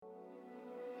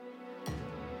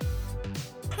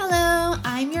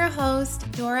I'm your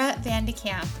host, Dora Van de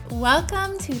Kamp.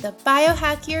 Welcome to the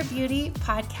Biohack Your Beauty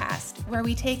podcast, where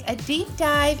we take a deep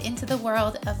dive into the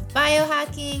world of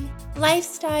biohacking,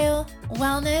 lifestyle,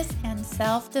 wellness, and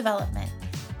self-development.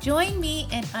 Join me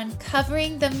in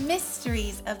uncovering the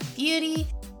mysteries of beauty,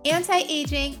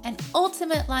 anti-aging, and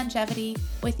ultimate longevity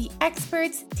with the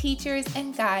experts, teachers,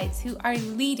 and guides who are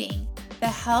leading the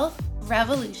health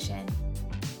revolution.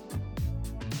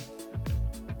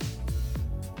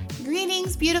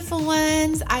 Greetings, beautiful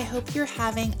ones. I hope you're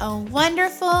having a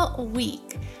wonderful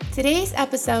week. Today's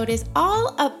episode is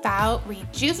all about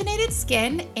rejuvenated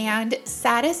skin and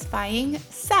satisfying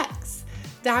sex.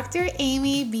 Dr.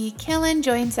 Amy B. Killen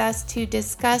joins us to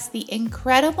discuss the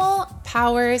incredible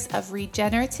powers of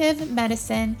regenerative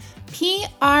medicine,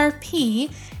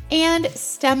 PRP, and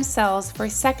stem cells for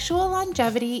sexual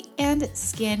longevity and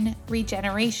skin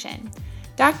regeneration.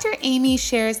 Dr. Amy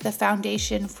shares the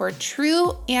foundation for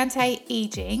true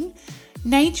anti-aging,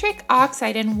 nitric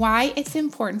oxide and why it's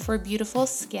important for beautiful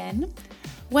skin,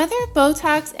 whether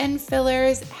Botox and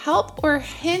fillers help or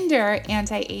hinder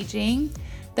anti-aging,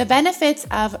 the benefits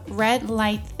of red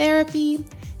light therapy,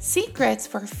 secrets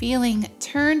for feeling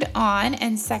turned on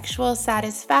and sexual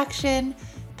satisfaction,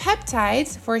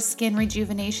 peptides for skin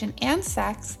rejuvenation and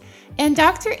sex, and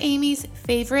Dr. Amy's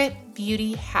favorite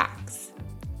beauty hacks.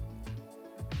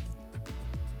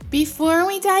 Before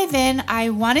we dive in, I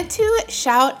wanted to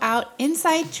shout out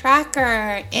Inside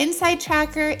Tracker. Inside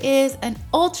Tracker is an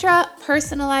ultra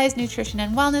personalized nutrition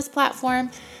and wellness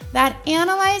platform that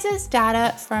analyzes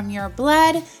data from your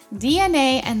blood,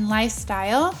 DNA, and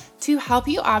lifestyle to help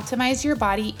you optimize your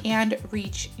body and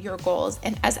reach your goals.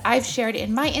 And as I've shared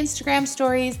in my Instagram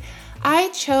stories, I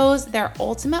chose their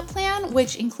ultimate plan,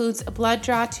 which includes a blood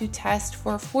draw to test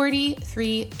for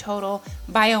 43 total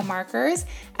biomarkers,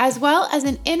 as well as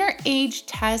an inner age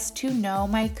test to know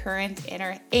my current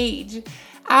inner age.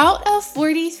 Out of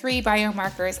 43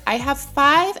 biomarkers, I have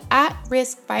 5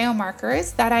 at-risk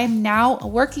biomarkers that I'm now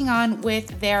working on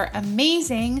with their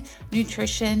amazing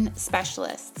nutrition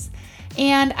specialists.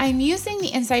 And I'm using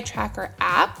the Inside Tracker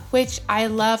app, which I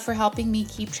love for helping me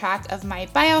keep track of my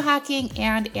biohacking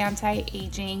and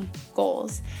anti-aging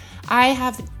goals. I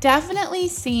have definitely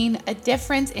seen a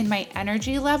difference in my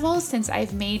energy levels since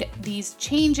I've made these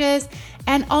changes,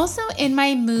 and also in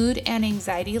my mood and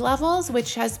anxiety levels,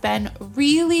 which has been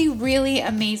really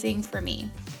amazing for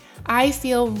me. I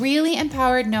feel really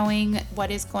empowered knowing what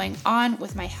is going on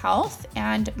with my health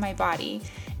and my body.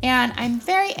 And I'm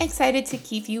very excited to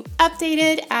keep you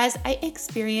updated as I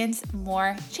experience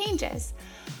more changes.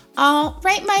 All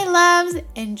right, my loves,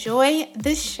 enjoy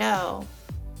the show.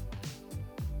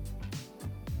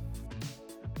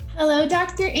 Hello,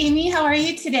 Dr. Amy. How are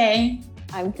you today?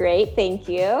 I'm great. Thank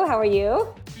you. How are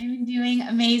you? I'm doing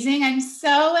amazing. I'm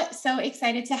so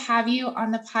excited to have you on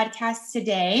the podcast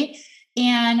today.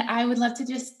 And I would love to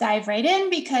just dive right in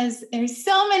because there's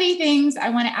so many things I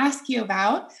want to ask you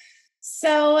about.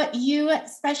 So you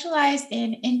specialize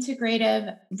in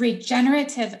integrative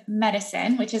regenerative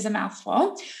medicine, which is a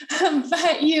mouthful,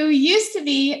 but you used to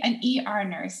be an ER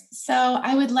nurse. So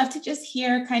I would love to just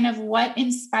hear kind of what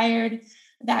inspired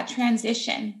that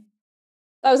transition.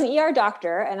 I was an ER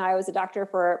doctor, and I was a doctor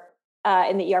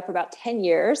in the ER for about 10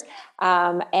 years.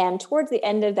 And towards the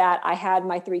end of that, I had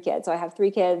my 3 kids. So I have 3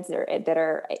 kids that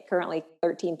are currently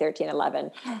 13,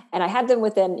 11. And I had them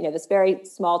within, this very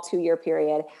small 2-year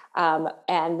period.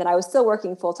 And then I was still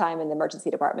working full-time in the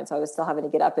emergency department. So I was still having to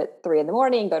get up at 3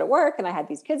 a.m, go to work. And I had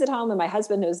these kids at home, and my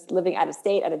husband was living out of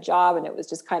state at a job. And it was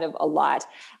just kind of a lot.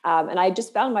 And I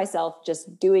just found myself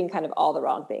just doing kind of all the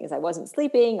wrong things. I wasn't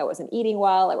sleeping. I wasn't eating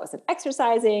well. I wasn't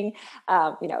exercising,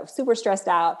 super stressed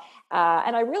out.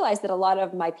 And I realized that a lot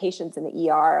of my patients in the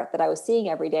ER that I was seeing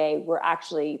every day were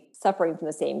actually suffering from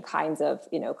the same kinds of,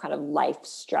 kind of life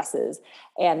stresses,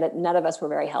 and that none of us were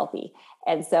very healthy.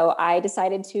 And so I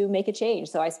decided to make a change.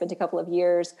 So I spent a couple of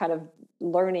years kind of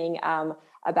learning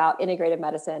about integrative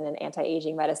medicine and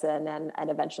anti-aging medicine and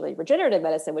eventually regenerative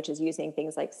medicine, which is using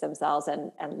things like stem cells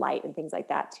and light and things like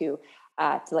that to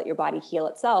let your body heal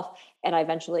itself. And I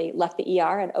eventually left the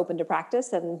ER and opened a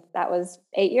practice. And that was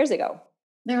 8 years ago.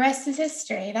 The rest is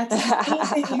history. That's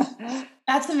amazing.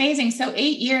 That's amazing. So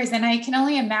 8 years, and I can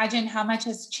only imagine how much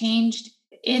has changed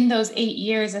in those 8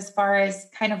 years as far as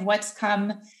kind of what's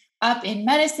come up in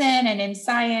medicine and in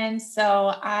science.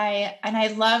 So I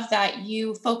love that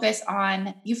you focus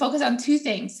on 2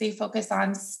 things. So you focus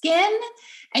on skin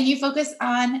and you focus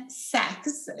on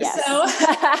sex. Yes.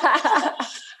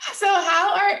 So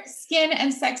how are skin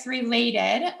and sex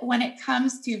related when it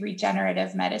comes to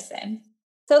regenerative medicine?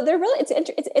 So they're really,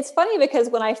 it's funny because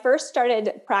when I first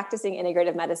started practicing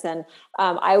integrative medicine,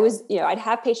 I was, I'd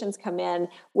have patients come in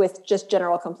with just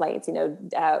general complaints,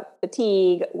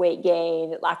 fatigue, weight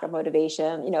gain, lack of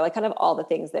motivation, like kind of all the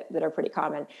things that are pretty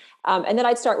common. And then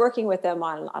I'd start working with them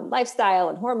on lifestyle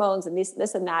and hormones and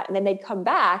this and that. And then they'd come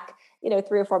back, 3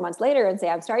 or 4 months later and say,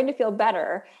 I'm starting to feel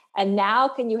better. And now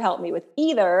can you help me with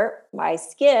either my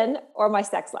skin or my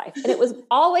sex life? And it was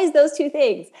always those two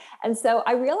things. And so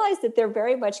I realized that they're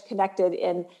very much connected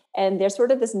and there's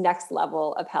sort of this next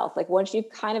level of health. Like once you've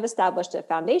kind of established a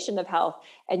foundation of health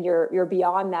and you're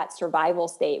beyond that survival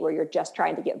state where you're just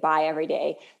trying to get by every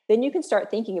day, then you can start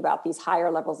thinking about these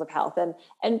higher levels of health.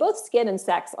 And both skin and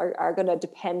sex are going to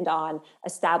depend on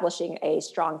establishing a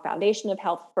strong foundation of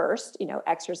health first,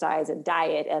 exercise and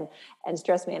diet and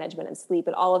stress management and sleep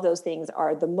and all of those things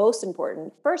are the most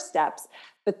important first steps.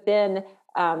 But then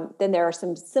there are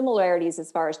some similarities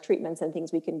as far as treatments and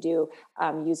things we can do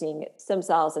using stem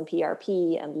cells and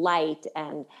PRP and light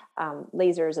and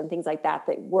lasers and things like that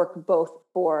work both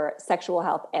for sexual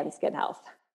health and skin health.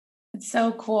 It's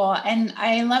so cool. And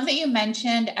I love that you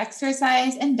mentioned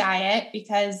exercise and diet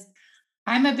because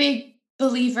I'm a big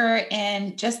believer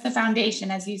in just the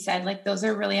foundation, as you said, like those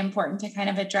are really important to kind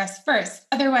of address first.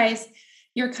 Otherwise,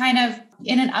 you're kind of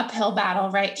in an uphill battle,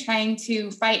 right? Trying to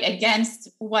fight against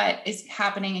what is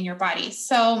happening in your body.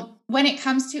 So when it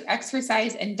comes to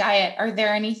exercise and diet, are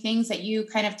there any things that you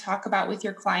kind of talk about with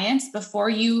your clients before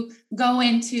you go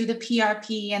into the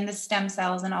PRP and the stem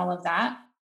cells and all of that?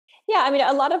 Yeah, I mean,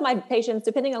 a lot of my patients,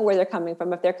 depending on where they're coming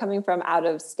from, if they're coming from out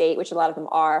of state, which a lot of them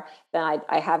are, then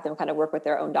I have them kind of work with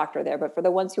their own doctor there. But for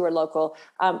the ones who are local,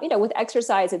 with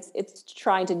exercise, it's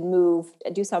trying to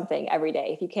do something every day.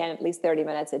 If you can, at least 30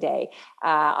 minutes a day.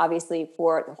 Obviously,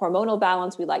 for hormonal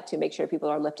balance, we like to make sure people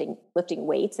are lifting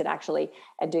weights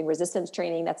and doing resistance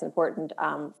training. That's important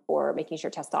for making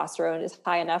sure testosterone is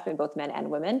high enough in both men and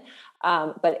women.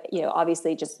 But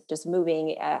obviously, just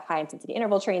moving high intensity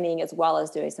interval training as well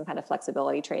as doing some kind of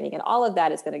flexibility training. And all of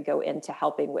that is going to go into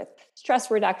helping with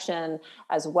stress reduction,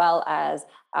 as well as,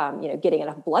 getting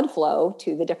enough blood flow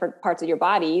to the different parts of your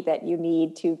body that you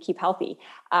need to keep healthy.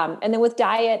 And then with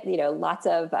diet, lots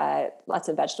of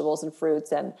vegetables and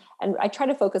fruits. And I try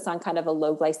to focus on kind of a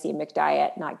low glycemic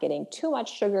diet, not getting too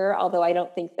much sugar, although I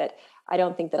don't think that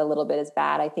a little bit is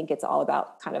bad. I think it's all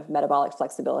about kind of metabolic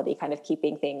flexibility, kind of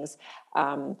keeping things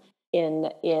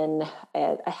in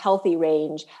a healthy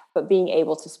range, but being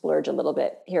able to splurge a little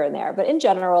bit here and there. But in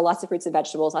general, lots of fruits and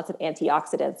vegetables, lots of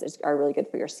antioxidants are really good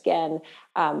for your skin.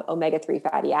 Omega-3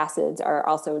 fatty acids are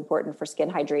also important for skin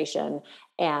hydration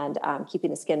and keeping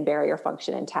the skin barrier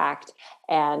function intact.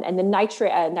 And then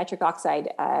nitric oxide,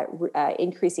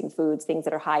 increasing foods, things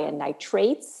that are high in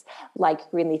nitrates,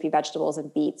 like green leafy vegetables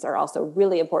and beets, are also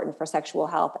really important for sexual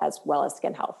health as well as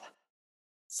skin health.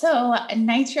 So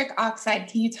nitric oxide,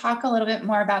 can you talk a little bit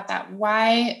more about that?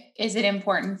 Why is it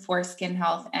important for skin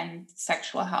health and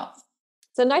sexual health?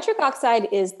 So nitric oxide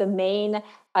is the main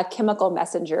chemical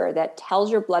messenger that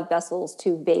tells your blood vessels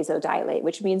to vasodilate,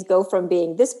 which means go from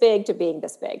being this big to being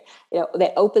this big.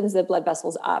 That opens the blood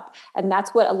vessels up. And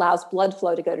that's what allows blood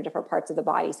flow to go to different parts of the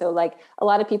body. So like a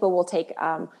lot of people will take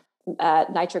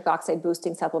nitric oxide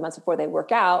boosting supplements before they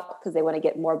work out because they want to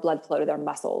get more blood flow to their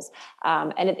muscles.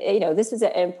 And this is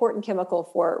an important chemical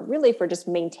for just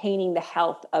maintaining the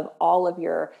health of all of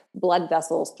your blood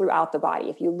vessels throughout the body.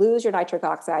 If you lose your nitric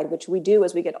oxide, which we do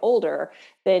as we get older,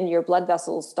 then your blood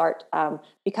vessels start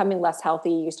becoming less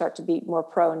healthy. You start to be more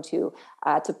prone to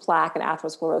plaque and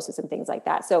atherosclerosis and things like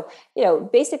that. So,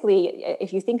 basically,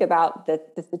 if you think about the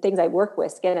things I work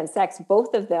with, skin and sex,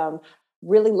 both of them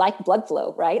really like blood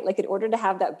flow, right? Like in order to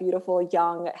have that beautiful,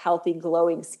 young, healthy,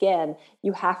 glowing skin,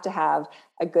 you have to have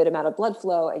a good amount of blood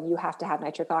flow and you have to have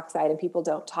nitric oxide. And people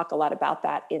don't talk a lot about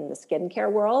that in the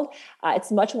skincare world.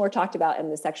 It's much more talked about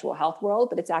in the sexual health world,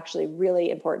 but it's actually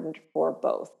really important for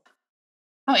both.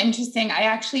 Oh, interesting. I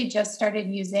actually just started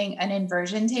using an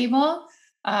inversion table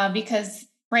because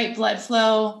right blood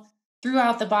flow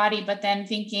throughout the body, but then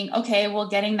thinking, okay, well,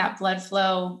 getting that blood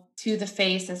flow to the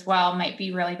face as well might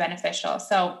be really beneficial.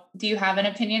 So do you have an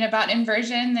opinion about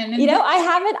inversion?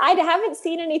 I haven't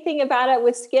seen anything about it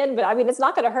with skin, but I mean, it's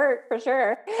not going to hurt for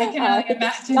sure. I can only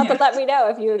imagine. Not to let me know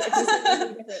if you see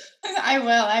anything different.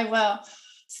 I will.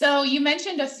 So you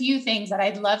mentioned a few things that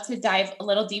I'd love to dive a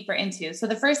little deeper into. So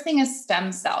the first thing is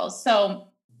stem cells. So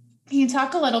can you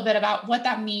talk a little bit about what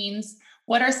that means?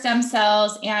 What are stem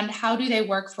cells and how do they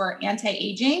work for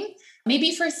anti-aging?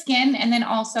 Maybe for skin and then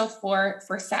also for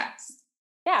sex.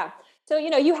 Yeah. So,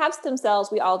 you have stem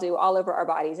cells, we all do, all over our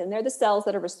bodies, and they're the cells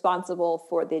that are responsible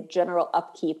for the general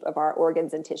upkeep of our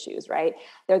organs and tissues, right?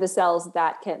 They're the cells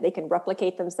that can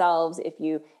replicate themselves if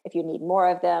you need more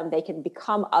of them. They can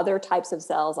become other types of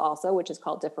cells also, which is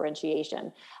called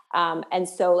differentiation. And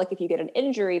so, like if you get an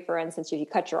injury, for instance, if you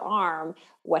cut your arm,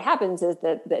 what happens is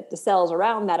that the cells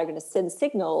around that are going to send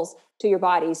signals to your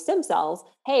body's stem cells.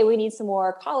 Hey, we need some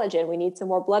more collagen. We need some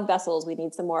more blood vessels. We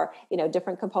need some more,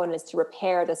 different components to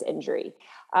repair this injury.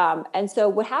 And so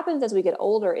what happens as we get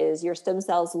older is your stem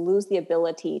cells lose the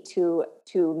ability to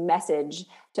message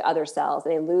to other cells.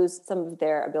 They lose some of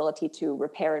their ability to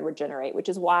repair and regenerate, which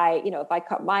is why, if I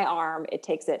cut my arm, it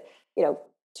takes it,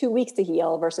 2 weeks to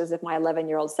heal versus if my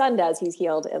 11-year-old son does, he's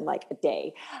healed in like a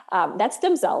day. That's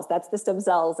stem cells. That's the stem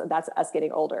cells. And that's us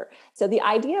getting older. So the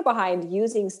idea behind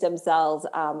using stem cells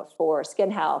for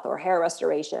skin health or hair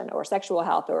restoration or sexual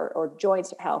health or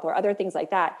joint health or other things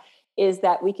like that is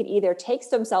that we can either take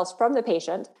stem cells from the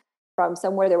patient from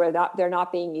somewhere they're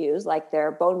not being used, like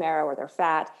their bone marrow or their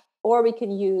fat, or we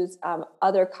can use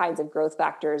other kinds of growth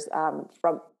factors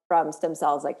from stem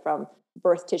cells, like from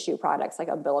birth tissue products like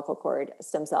umbilical cord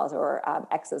stem cells or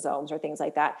exosomes or things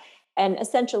like that. And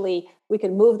essentially, we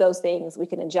can move those things, we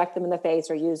can inject them in the face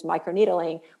or use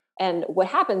microneedling. And what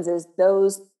happens is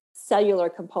those cellular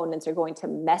components are going to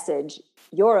message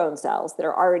your own cells that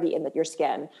are already in your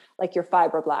skin, like your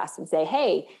fibroblasts, and say,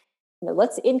 hey,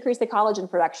 let's increase the collagen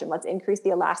production. Let's increase the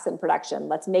elastin production.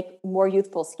 Let's make more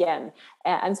youthful skin.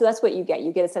 And so that's what you get.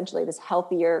 You get essentially this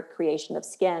healthier creation of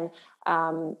skin.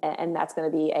 And that's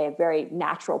going to be a very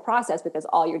natural process because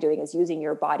all you're doing is using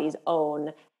your body's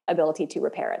own ability to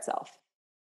repair itself.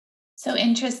 So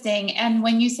interesting. And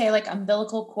when you say like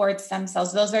umbilical cord stem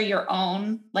cells, those are your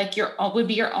own, would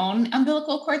be your own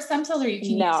umbilical cord stem cells, or you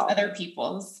can use other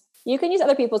people's? You can use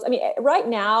other people's. I mean, right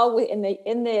now in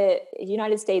the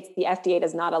United States, the FDA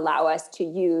does not allow us to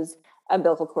use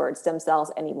umbilical cord stem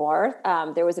cells anymore.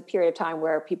 There was a period of time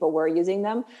where people were using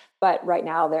them, but right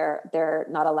now they're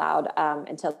not allowed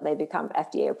until they become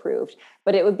FDA approved.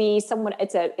 But it would be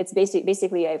it's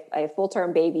basically a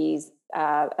full-term baby's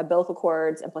umbilical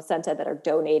cords and placenta that are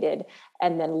donated,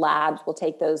 and then labs will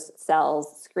take those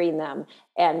cells, screen them,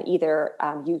 and either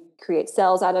you create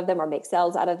cells out of them or make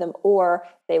cells out of them, or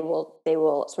they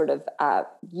will sort of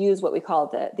use what we call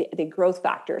the growth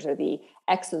factors or the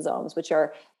exosomes, which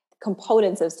are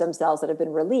components of stem cells that have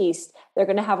been released. They're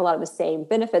going to have a lot of the same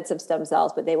benefits of stem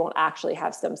cells, but they won't actually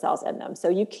have stem cells in them. So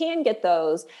you can get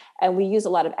those, and we use a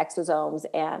lot of exosomes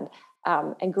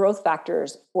and growth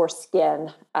factors for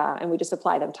skin, and we just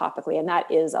apply them topically, and that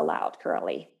is allowed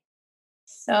currently.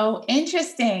 So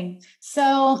interesting.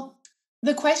 So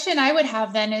the question I would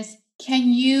have then is,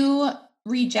 can you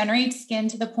regenerate skin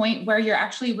to the point where you're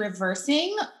actually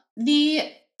reversing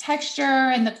the texture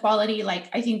and the quality? Like,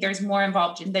 I think there's more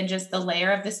involved than just the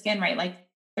layer of the skin, right? Like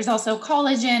there's also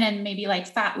collagen and maybe like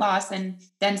fat loss and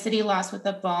density loss with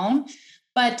the bone.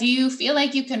 But do you feel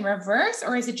like you can reverse,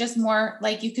 or is it just more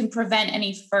like you can prevent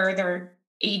any further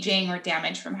aging or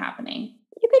damage from happening?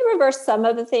 You can reverse some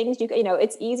of the things.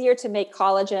 It's easier to make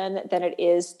collagen than it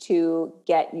is to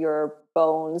get your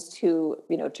bones to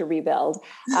rebuild.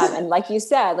 And like you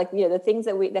said, the things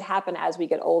that happen as we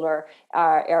get older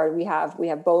are we have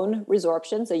bone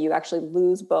resorption. So you actually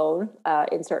lose bone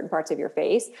in certain parts of your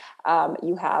face.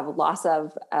 You have loss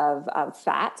of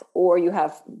fat, or you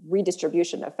have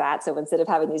redistribution of fat. So instead of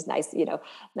having these nice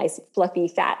fluffy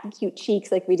fat, cute cheeks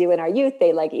like we do in our youth,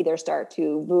 they either start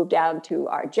to move down to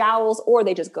our jowls or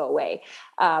they just go away.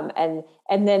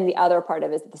 And then the other part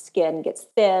of it is the skin gets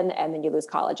thin and then you lose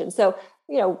collagen. So,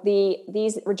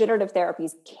 these regenerative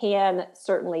therapies can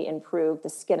certainly improve the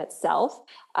skin itself.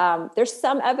 There's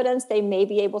some evidence they may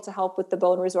be able to help with the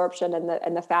bone resorption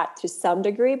and the fat to some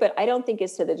degree, but I don't think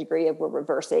it's to the degree of we're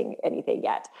reversing anything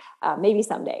yet. Maybe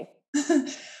someday.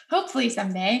 Hopefully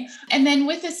someday. And then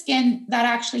with the skin, that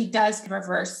actually does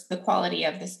reverse the quality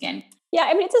of the skin. Yeah,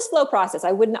 I mean, it's a slow process.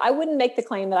 I wouldn't make the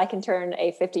claim that I can turn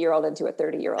a 50-year-old into a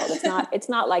 30-year-old. It's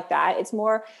not like that. It's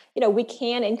more, we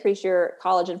can increase your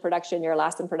collagen production, your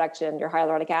elastin production, your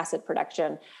hyaluronic acid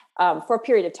production for a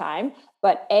period of time.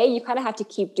 But you kind of have to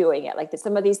keep doing it. Like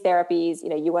some of these therapies,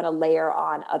 you want to layer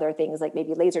on other things like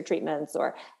maybe laser treatments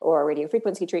or radio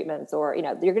frequency treatments, or,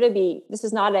 you're going to be, this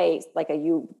is not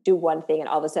you do one thing and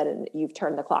all of a sudden you've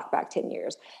turned the clock back 10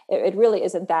 years. It really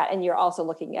isn't that. And you're also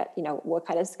looking at, what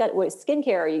kind of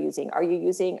skincare are you using? Are you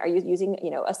using,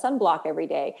 a sunblock every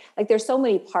day? Like there's so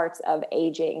many parts of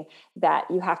aging that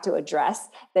you have to address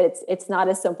that it's not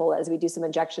as simple as we do some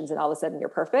injections and all of a sudden you're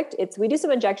perfect. We do some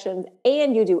injections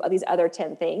and you do these other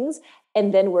 10 things.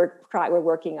 And then we're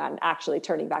working on actually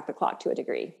turning back the clock to a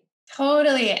degree.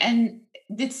 Totally. And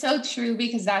it's so true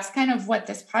because that's kind of what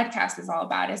this podcast is all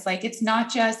about. Is like, it's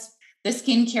not just the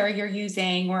skincare you're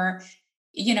using or,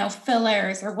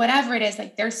 fillers or whatever it is.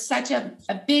 Like there's such a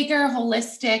bigger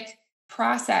holistic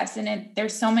process and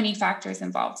there's so many factors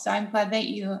involved. So I'm glad that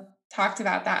you talked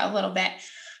about that a little bit.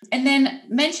 And then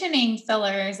mentioning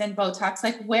fillers and Botox,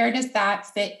 like where does that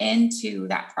fit into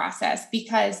that process?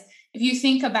 Because if you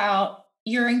think about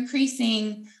you're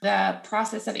increasing the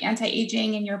process of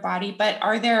anti-aging in your body, but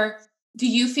do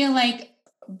you feel like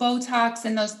Botox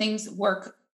and those things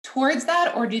work towards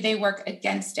that or do they work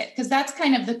against it? Because that's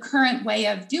kind of the current way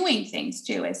of doing things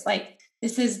too. It's like,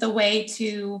 this is the way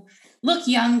to look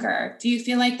younger. Do you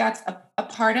feel like that's a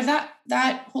part of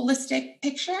that holistic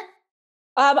picture?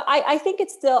 I think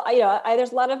it's still,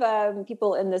 there's a lot of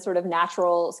people in the sort of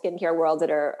natural skincare world that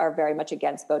are very much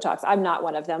against Botox. I'm not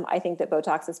one of them. I think that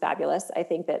Botox is fabulous. I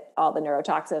think that all the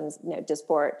neurotoxins,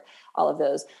 Dysport, all of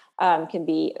those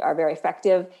are very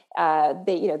effective.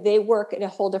 They work in a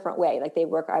whole different way. Like they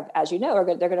work, as you know,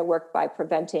 they're going to work by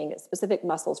preventing specific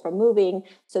muscles from moving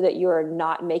so that you're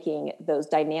not making those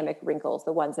dynamic wrinkles,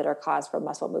 the ones that are caused from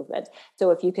muscle movement.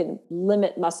 So if you can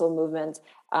limit muscle movement,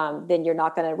 then you're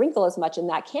not going to wrinkle as much, and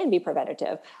that can be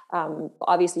preventative.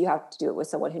 Obviously, you have to do it with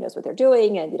someone who knows what they're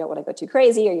doing, and you don't want to go too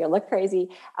crazy or you look crazy.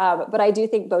 But I do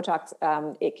think Botox,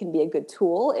 it can be a good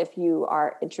tool if you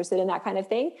are interested in that kind of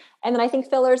thing. And then I think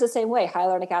fillers the same way: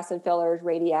 hyaluronic acid fillers,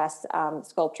 Radiesse,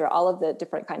 Sculptra, all of the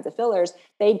different kinds of fillers.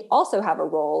 They also have a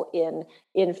role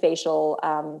in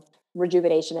facial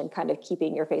rejuvenation and kind of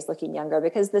keeping your face looking younger,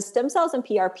 because the stem cells and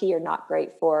PRP are not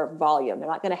great for volume. They're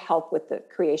not going to help with the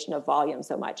creation of volume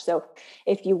so much. So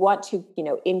if you want to,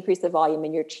 increase the volume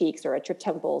in your cheeks or at your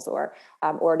temples or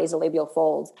nasolabial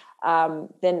folds,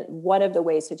 then one of the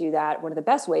ways to do that, one of the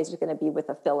best ways, is going to be with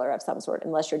a filler of some sort,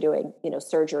 unless you're doing,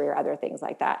 surgery or other things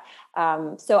like that.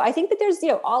 So I think that there's,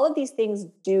 all of these things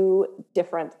do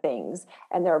different things,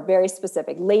 and they're very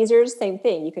specific. Lasers, same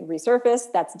thing. You can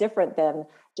resurface. That's different than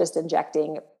just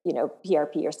injecting,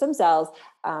 PRP or stem cells,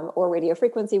 or radio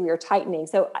frequency where you're tightening.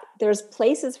 So there's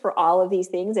places for all of these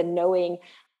things, and knowing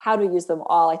how to use them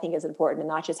all, I think, is important, and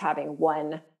not just having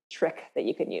one trick that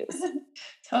you can use.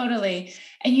 Totally.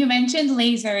 And you mentioned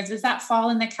lasers. Does that fall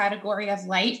in the category of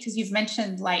light? Because you've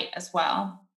mentioned light as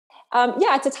well.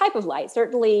 Yeah, it's a type of light.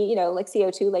 Certainly, like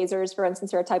CO2 lasers, for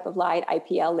instance, are a type of light.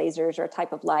 IPL lasers are a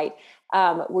type of light,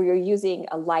 where you're using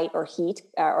a light or heat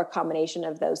or a combination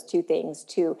of those two things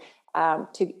to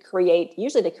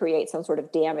create some sort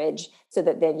of damage, so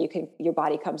that then your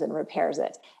body comes and repairs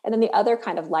it. And then the other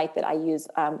kind of light that I use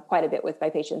quite a bit with my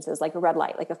patients is like a red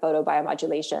light, like a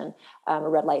photobiomodulation, a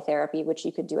red light therapy, which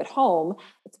you could do at home.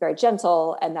 It's very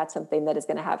gentle, and that's something that is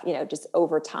going to have, just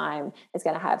over time, it's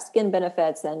going to have skin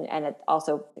benefits, and it's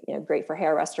also, great for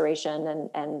hair restoration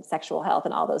and sexual health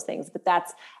and all those things. But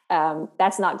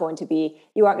that's not going to be,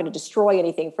 you aren't going to destroy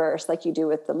anything first like you do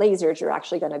with the lasers. You're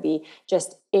actually going to be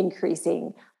just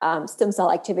increasing stem cell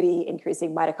activity,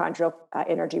 increasing mitochondrial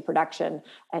energy production,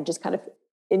 and just kind of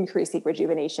increasing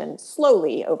rejuvenation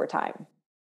slowly over time.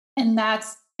 And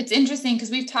it's interesting because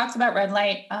we've talked about red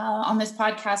light on this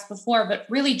podcast before, but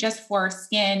really just for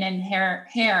skin and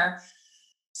hair.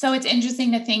 So it's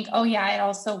interesting to think, oh yeah, it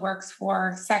also works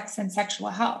for sex and sexual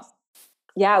health.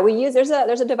 Yeah, there's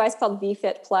a device called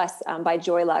VFit Plus by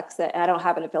Joylux, and I don't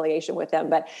have an affiliation with them,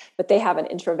 but they have an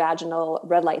intravaginal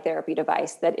red light therapy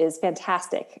device that is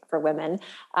fantastic for women,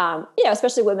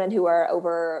 especially women who are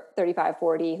over 35,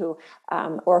 40, who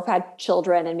or have had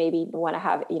children and maybe want to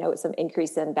have some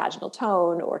increase in vaginal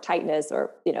tone or tightness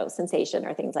or sensation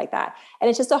or things like that. And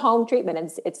it's just a home treatment,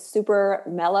 and it's super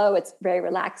mellow. It's very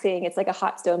relaxing. It's like a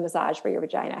hot stone massage for your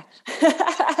vagina.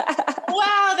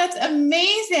 Wow, that's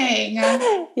amazing.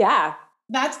 Yeah.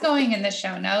 That's going in the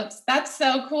show notes. That's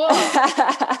so cool.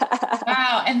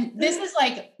 Wow. And this is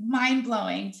like mind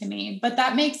blowing to me, but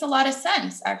that makes a lot of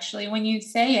sense actually. When you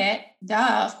say it,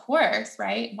 duh, of course,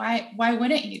 right? Why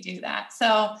wouldn't you do that?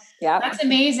 So yeah, that's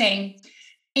amazing.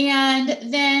 And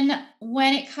then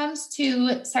when it comes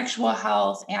to sexual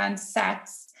health and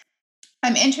sex,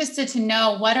 I'm interested to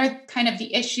know what are kind of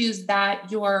the issues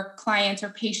that your clients or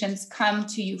patients come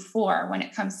to you for when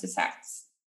it comes to sex.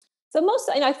 So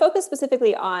I focus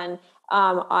specifically on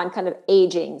kind of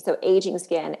aging. So aging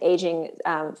skin, aging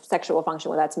sexual function,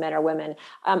 whether that's men or women.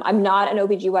 I'm not an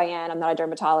OBGYN. I'm not a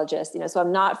dermatologist, so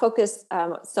I'm not focused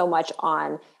so much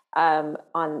on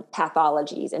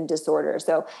pathologies and disorders.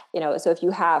 So, so if you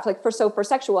have for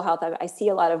sexual health, I see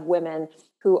a lot of women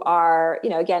who are,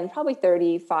 again, probably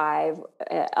 35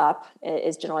 up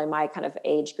is generally my kind of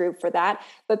age group for that.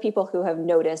 But people who have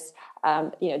noticed,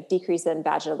 decrease in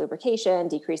vaginal lubrication,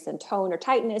 decrease in tone or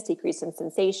tightness, decrease in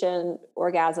sensation,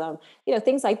 orgasm,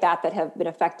 things like that have been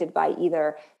affected by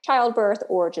either childbirth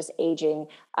or just aging,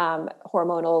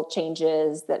 hormonal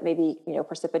changes that may be,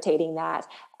 precipitating that.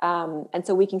 And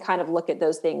so we can kind of look at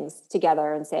those things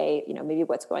together and say, maybe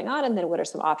what's going on, and then what are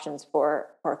some options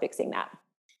for fixing that.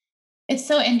 It's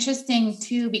so interesting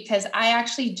too, because I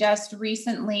actually just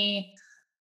recently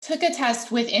took a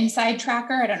test with Inside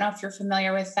Tracker. I don't know if you're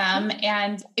familiar with them.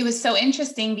 And it was so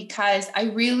interesting because I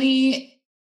really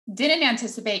didn't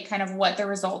anticipate kind of what the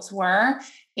results were.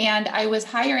 And I was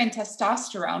higher in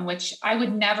testosterone, which I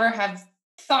would never have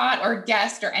thought or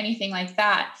guessed or anything like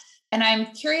that. And I'm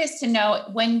curious to know,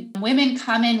 when women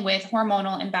come in with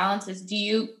hormonal imbalances, do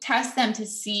you test them to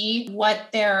see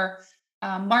what their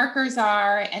markers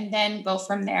are and then go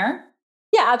from there?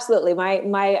 Yeah, absolutely. My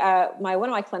one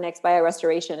of my clinics,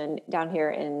 BioRestoration, and down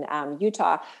here in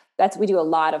Utah, we do a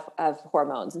lot of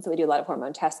hormones, and so we do a lot of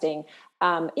hormone testing.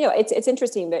 It's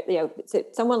interesting, but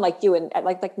someone like you and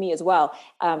like me as well,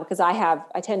 because I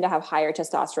tend to have higher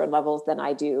testosterone levels than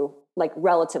I do, like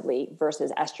relatively,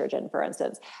 versus estrogen, for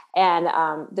instance. And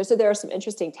there are some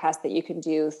interesting tests that you can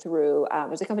do through.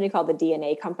 There's a company called the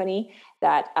DNA Company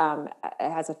that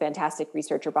has a fantastic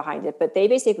researcher behind it, but they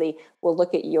basically will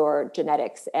look at your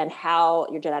genetics and how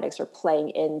your genetics are playing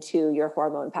into your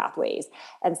hormone pathways.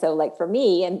 And so, like for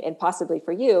me, and possibly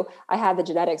for you, I have the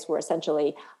genetics where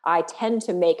essentially I tend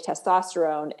to make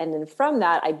testosterone, and then from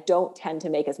that, I don't tend to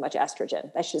make as much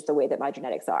estrogen. That's just the way that my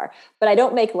genetics are. But I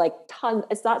don't make like tons.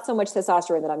 It's not so much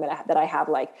testosterone that I have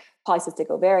like polycystic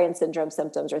ovarian syndrome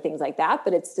symptoms or things like that.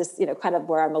 But it's just kind of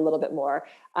where I'm a little bit more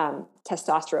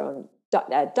testosterone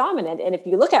dominant. And if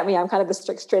you look at me, I'm kind of a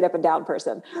straight up and down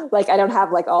person. Like I don't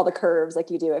have like all the curves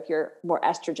like you do if you're more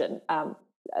estrogen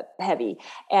heavy.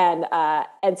 And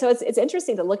so it's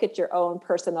interesting to look at your own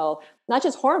personal, not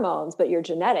just hormones, but your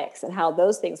genetics and how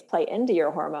those things play into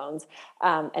your hormones.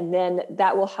 And then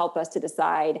that will help us to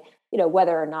decide,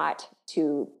 whether or not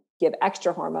to give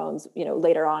extra hormones,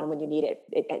 later on when you need it.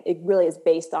 It really is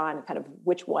based on kind of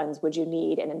which ones would you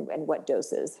need and what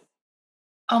doses.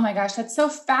 Oh my gosh, that's so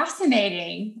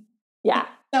fascinating. Yeah.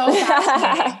 So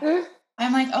fascinating.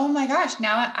 I'm like, oh my gosh,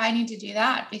 now I need to do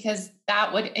that, because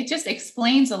it just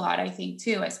explains a lot, I think,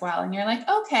 too, as well. And you're like,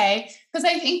 okay. Because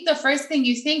I think the first thing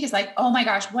you think is like, oh my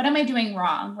gosh, what am I doing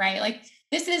wrong? Right? Like,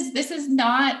 this is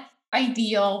not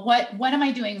ideal. What am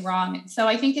I doing wrong? So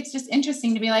I think it's just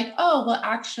interesting to be like, oh, well,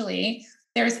 actually,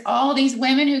 there's all these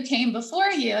women who came before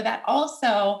you that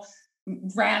also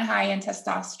ran high in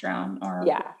testosterone or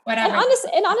whatever.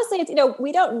 And honestly, it's,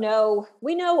 we don't know,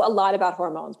 we know a lot about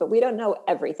hormones, but we don't know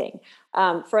everything.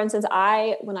 For instance,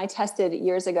 when I tested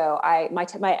years ago, my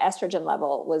estrogen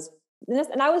level was,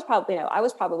 and I was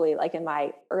probably like in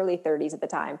my early 30s at the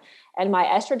time. And my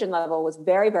estrogen level was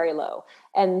very, very low.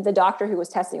 And the doctor who was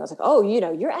testing was like, oh,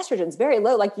 your estrogen's very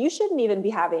low. Like you shouldn't even be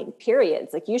having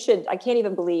periods. Like I can't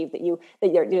even believe that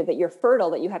you're fertile,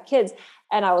 that you have kids.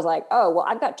 And I was like, oh, well,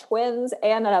 I've got twins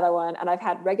and another one, and I've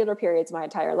had regular periods my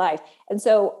entire life. And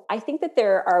so I think that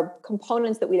there are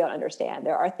components that we don't understand.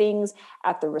 There are things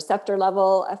at the receptor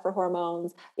level for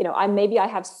hormones. Maybe I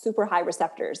have super high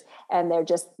receptors and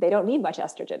they don't need much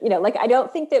estrogen. I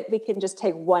don't think that we can just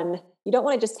take one. You don't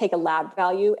want to just take a lab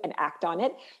value and act on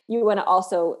it. You want to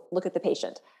also look at the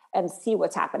patient and see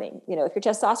what's happening. If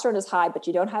your testosterone is high, but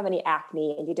you don't have any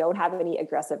acne and you don't have any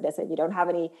aggressiveness and you don't have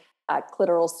any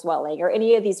clitoral swelling or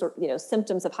any of these,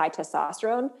 symptoms of high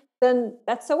testosterone, then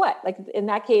that's so what? Like in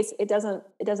that case, it doesn't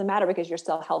matter because you're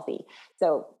still healthy.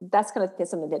 So that's kind of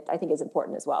something that I think is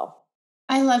important as well.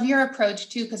 I love your approach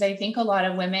too, because I think a lot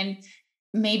of women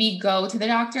maybe go to the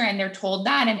doctor and they're told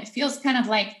that, and it feels kind of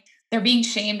like they're being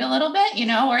shamed a little bit,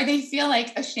 or they feel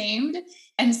like ashamed.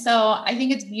 And so I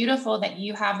think it's beautiful that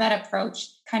you have that approach,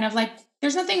 kind of like,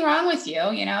 there's nothing wrong with you,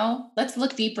 let's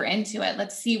look deeper into it.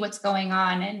 Let's see what's going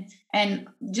on and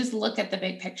just look at the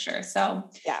big picture. So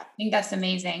yeah, I think that's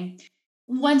amazing.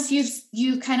 Once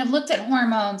you kind of looked at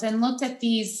hormones and looked at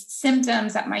these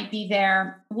symptoms that might be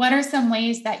there, what are some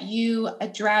ways that you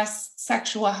address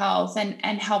sexual health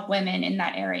and help women in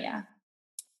that area?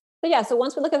 So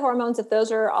once we look at hormones, if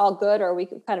those are all good or we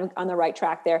kind of on the right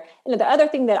track there. The other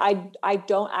thing that I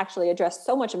don't actually address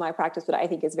so much in my practice, but I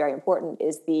think is very important,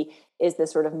 is the is the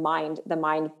sort of the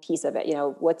mind piece of it.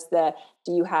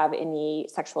 Do you have any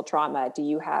sexual trauma? Do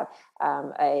you have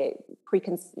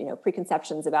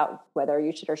preconceptions about whether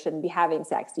you should or shouldn't be having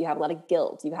sex? Do you have a lot of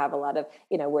guilt? Do you have a lot of,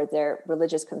 were there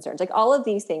religious concerns? Like all of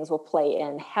these things will play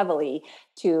in heavily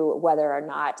to whether or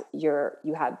not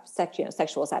you have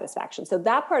sexual satisfaction. So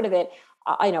that part of it,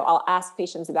 I'll ask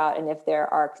patients about, and if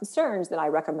there are concerns, then I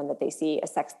recommend that they see a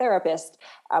sex therapist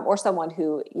or someone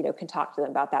who, can talk to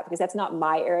them about that, because that's not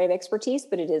my area of expertise,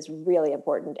 but it is really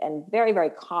important and very,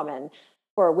 very common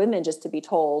for women just to be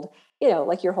told,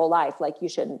 like your whole life, like you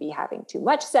shouldn't be having too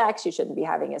much sex. You shouldn't be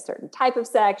having a certain type of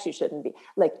sex. You shouldn't be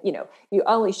like, you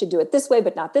only should do it this way,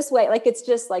 but not this way. Like, it's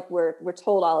just like, we're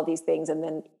told all of these things. And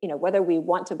then, whether we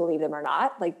want to believe them or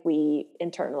not, like we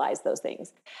internalize those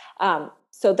things.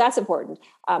 So that's important.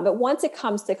 But once it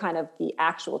comes to kind of the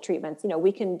actual treatments,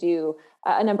 we can do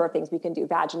a number of things. We can do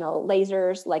vaginal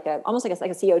lasers, almost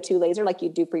like a CO2 laser, like you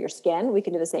do for your skin. We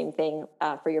can do the same thing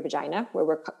for your vagina, where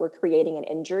we're creating an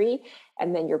injury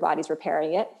and then your body's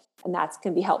repairing it. And that's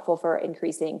can be helpful for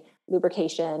increasing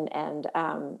lubrication and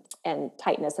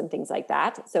tightness and things like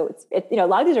that. So a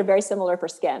lot of these are very similar for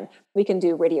skin. We can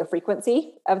do radio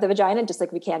frequency of the vagina, just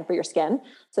like we can for your skin.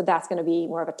 So that's going to be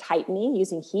more of a tightening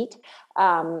using heat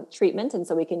treatment. And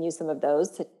so we can use some of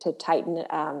those to tighten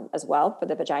as well for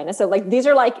the vagina. So like, these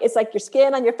are like, it's like your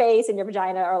skin on your face and your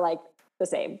vagina are like the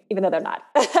same, even though they're not.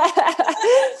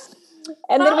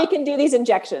 And then we can do these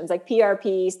injections like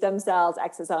PRP, stem cells,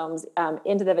 exosomes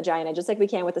into the vagina, just like we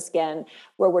can with the skin,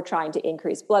 where we're trying to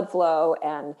increase blood flow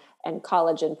and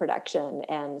collagen production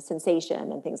and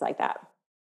sensation and things like that.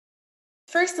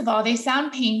 First of all, they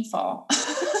sound painful.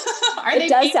 It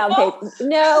does sound painful.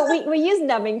 No, we use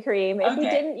numbing cream. If we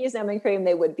didn't use numbing cream,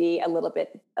 they would be a little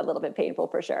bit painful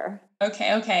for sure.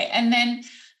 Okay. And then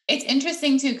it's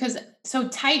interesting too, because so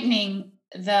tightening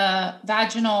the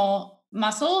vaginal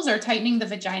muscles or tightening the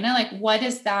vagina, like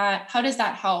how does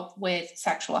that help with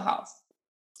sexual health?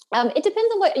 It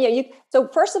depends on what, so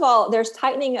first of all, there's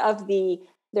tightening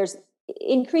there's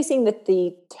increasing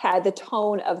the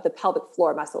tone of the pelvic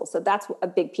floor muscles. So that's a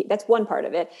big piece. That's one part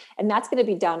of it. And that's going to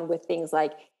be done with things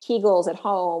like Kegels at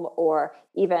home, or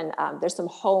even there's some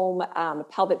home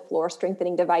pelvic floor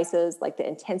strengthening devices like the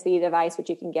Intensity device, which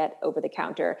you can get over the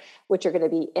counter, which are going to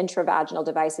be intravaginal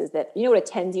devices that, what a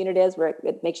TENS unit is, where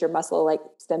it makes your muscle like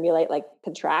stimulate, like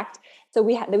contract. So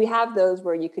we have those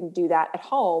where you can do that at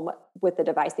home with the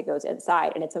device that goes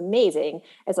inside. And it's amazing.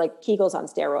 It's like Kegels on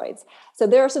steroids. So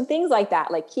there are some things like that,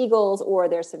 like Kegels, or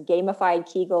there's some gamified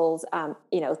Kegels,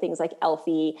 things like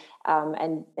Elfie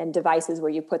and devices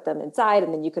where you put them inside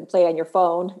and then you can play on your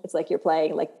phone. It's like you're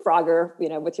playing like Frogger,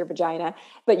 with your vagina,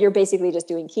 but you're basically just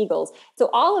doing Kegels. So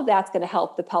all of that's going to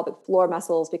help the pelvic floor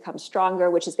muscles become stronger,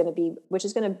 which is going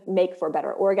to make for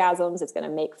better orgasms. It's going to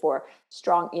make for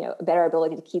strong, a better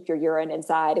ability to keep your urine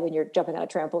inside when you're jumping on a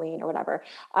trampoline or whatever.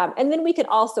 And then we can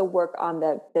also work on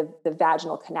the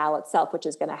vaginal canal itself, which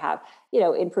is going to have,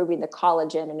 improving the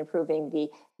collagen and improving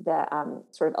the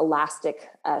sort of elastic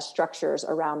structures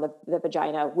around the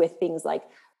vagina with things like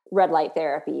red light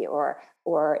therapy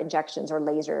or injections or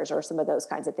lasers or some of those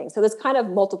kinds of things. So there's kind of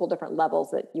multiple different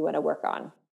levels that you want to work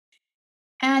on.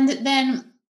 And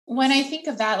then when I think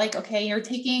of that, like, okay, you're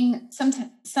taking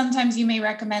sometimes you may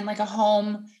recommend like a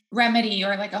home remedy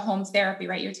or like a home therapy,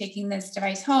 right? You're taking this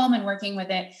device home and working with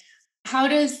it. How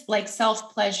does like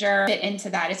self-pleasure fit into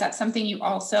that? Is that something you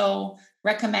also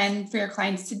recommend for your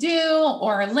clients to do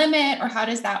or limit, or how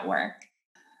does that work?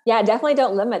 Yeah, definitely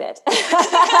don't limit it.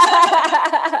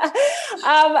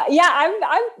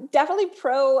 I'm definitely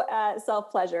pro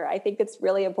self-pleasure. I think it's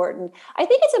really important. I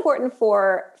think it's important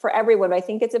for everyone, but I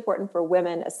think it's important for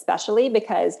women especially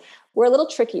because we're a little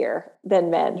trickier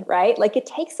than men, right? Like it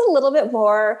takes a little bit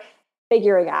more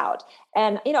figuring out.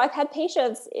 And, I've had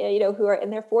patients, who are in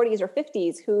their 40s or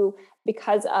 50s who,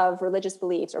 because of religious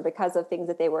beliefs or because of things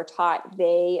that they were taught,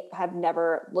 they have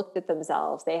never looked at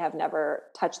themselves. They have never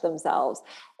touched themselves.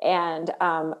 And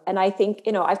I think,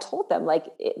 I've told them, like,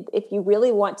 if you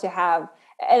really want to have,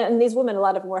 and these women, a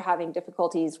lot of them were having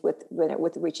difficulties with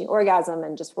reaching orgasm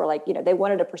and just were like, they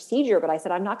wanted a procedure, but I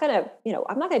said, I'm not going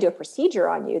to do a procedure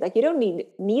on you. Like, you don't need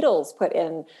needles put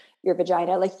in your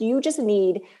vagina. Like, you just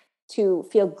need to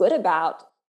feel good about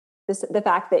the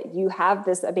fact that you have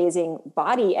this amazing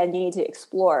body and you need to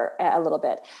explore a little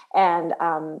bit. And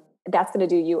that's going to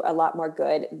do you a lot more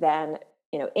good than,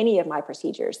 any of my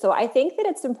procedures. So I think that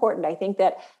it's important. I think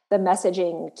that the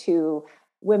messaging to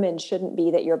women shouldn't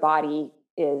be that your body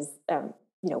is,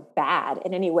 bad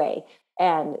in any way.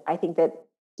 And I think that,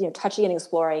 touching and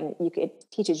exploring. It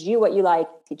teaches you what you like,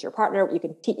 teach your partner, you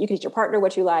can teach your partner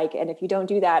what you like. And if you don't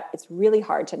do that, it's really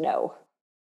hard to know.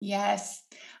 Yes.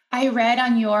 I read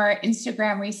on your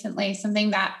Instagram recently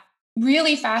something that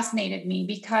really fascinated me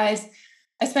because,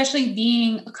 especially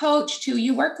being a coach too,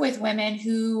 you work with women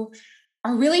who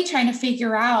are really trying to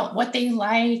figure out what they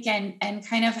like and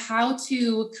kind of how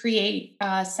to create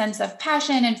a sense of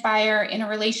passion and fire in a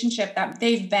relationship that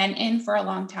they've been in for a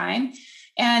long time.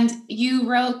 And you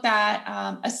wrote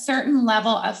that a certain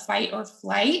level of fight or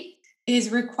flight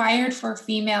is required for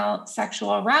female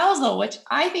sexual arousal, which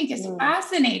I think is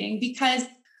fascinating because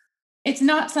it's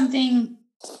not something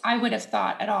I would have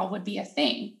thought at all would be a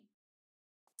thing.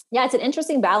 Yeah, it's an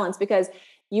interesting balance because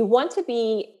you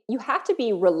have to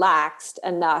be relaxed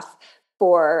enough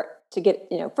for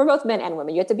both men and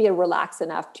women. You have to be relaxed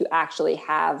enough to actually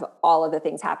have all of the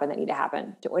things happen that need to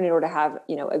happen in order to have,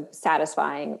 a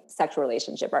satisfying sexual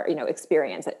relationship or,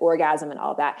 experience, like orgasm and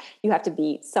all that. You have to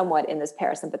be somewhat in this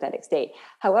parasympathetic state.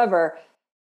 However,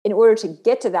 in order to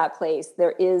get to that place,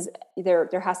 there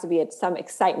has to be some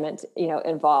excitement,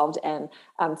 involved. And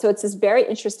so it's this very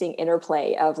interesting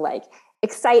interplay of like,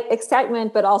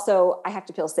 excitement, but also I have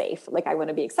to feel safe. Like I want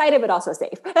to be excited, but also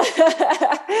safe.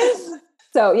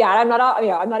 So yeah, I'm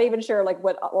not even sure like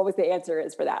what was the answer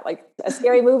is for that. Like a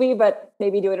scary movie, but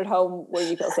maybe do it at home where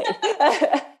you feel safe.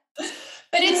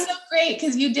 But it's so great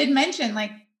because you did mention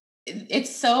like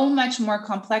it's so much more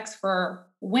complex for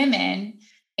women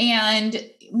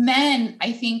and men.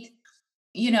 I think,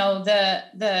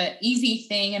 the easy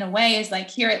thing in a way is like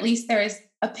here, at least there's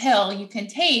a pill you can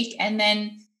take. And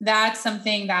then that's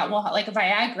something that will like a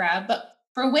Viagra, but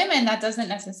for women, that doesn't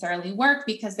necessarily work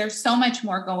because there's so much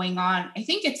more going on. I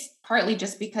think it's partly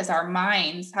just because our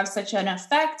minds have such an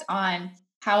effect on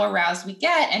how aroused we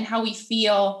get and how we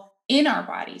feel in our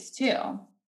bodies too.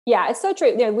 Yeah, it's so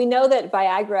true. We know that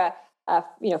Viagra,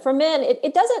 for men,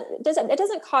 it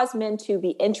doesn't cause men to be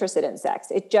interested in sex.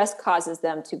 It just causes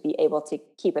them to be able to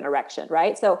keep an erection,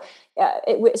 right? So,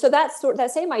 so that's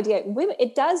that same idea.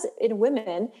 It does in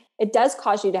women. It does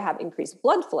cause you to have increased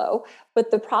blood flow, but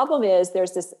the problem is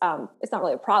there's this. It's not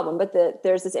really a problem, but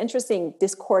there's this interesting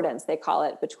discordance, they call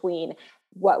it, between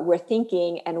what we're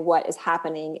thinking and what is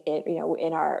happening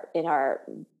in our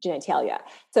genitalia.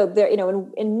 So there,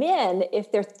 in men,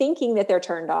 if they're thinking that they're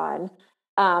turned on,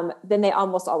 then they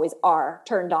almost always are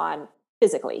turned on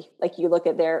physically. Like you look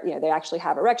at they actually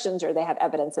have erections or they have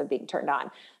evidence of being turned on.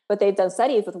 But they've done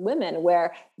studies with women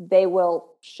where they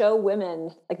will show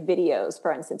women like videos, for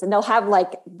instance, and they'll have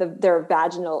like their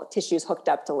vaginal tissues hooked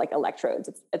up to like electrodes.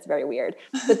 It's very weird,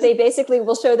 but they basically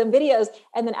will show them videos.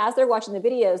 And then as they're watching the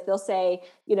videos, they'll say,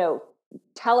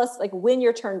 tell us like when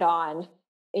you're turned on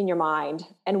in your mind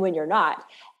and when you're not.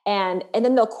 And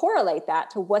then they'll correlate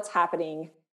that to what's happening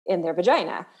in their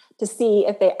vagina to see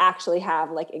if they actually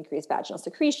have like increased vaginal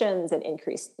secretions and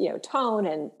increased, tone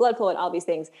and blood flow and all these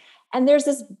things. And there's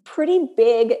this pretty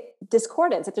big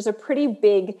discordance. If there's a pretty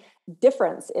big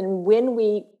difference in when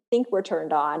we think we're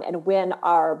turned on and when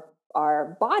our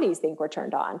bodies think we're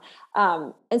turned on.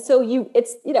 And so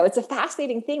it's a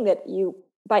fascinating thing that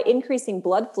by increasing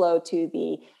blood flow to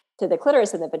the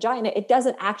clitoris and the vagina, it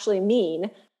doesn't actually mean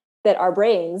that our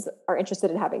brains are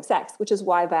interested in having sex, which is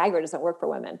why Viagra doesn't work for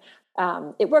women.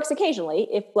 It works occasionally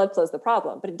if blood flow is the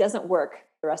problem, but it doesn't work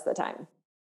the rest of the time.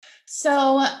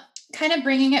 So kind of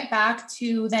bringing it back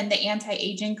to then the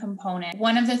anti-aging component,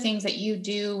 one of the things that you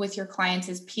do with your clients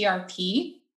is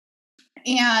PRP.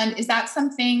 And is that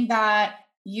something that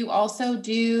you also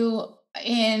do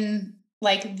in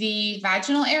like the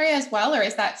vaginal area as well? Or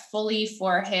is that fully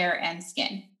for hair and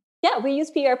skin? Yeah, we use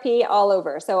PRP all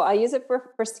over. So I use it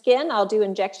for skin. I'll do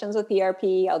injections with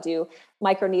PRP. I'll do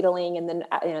microneedling and then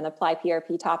apply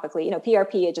PRP topically.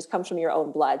 PRP, it just comes from your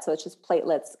own blood. So it's just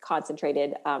platelets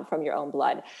concentrated from your own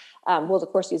blood. We'll, of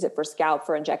course, use it for scalp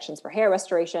for injections for hair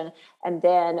restoration. And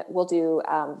then we'll do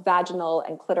vaginal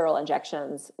and clitoral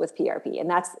injections with PRP. And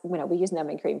that's, we use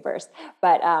numbing cream first.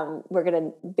 But we're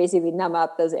going to basically numb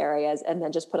up those areas and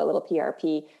then just put a little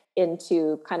PRP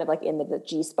into kind of like into the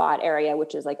G-spot area,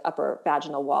 which is like upper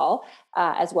vaginal wall,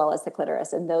 as well as the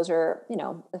clitoris. And those are,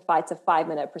 it's a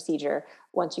 5-minute procedure.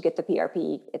 Once you get the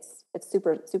PRP, it's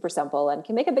super, super simple and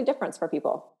can make a big difference for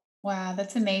people. Wow,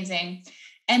 that's amazing.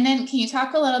 And then can you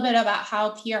talk a little bit about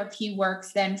how PRP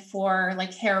works then for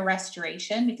like hair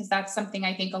restoration? Because that's something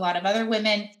I think a lot of other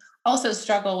women also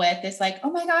struggle with. It's like,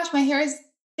 oh my gosh, my hair is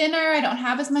thinner. I don't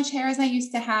have as much hair as I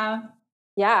used to have.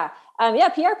 Yeah.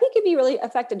 PRP can be really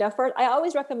effective. Now, first, I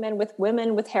always recommend with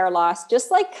women with hair loss,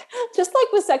 just like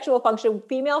with sexual function,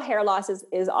 female hair loss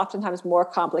is oftentimes more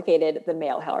complicated than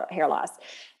male hair loss.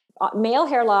 male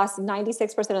hair loss,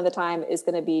 96% of the time is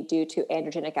going to be due to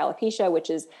androgenic alopecia, which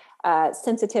is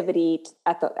sensitivity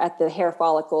at the hair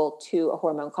follicle to a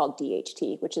hormone called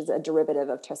DHT, which is a derivative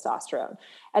of testosterone.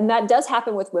 And that does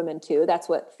happen with women too. That's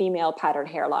what female pattern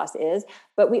hair loss is.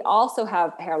 But we also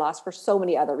have hair loss for so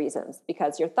many other reasons,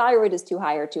 because your thyroid is too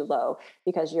high or too low,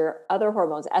 because your other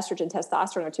hormones, estrogen,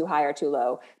 testosterone, are too high or too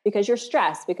low, because you're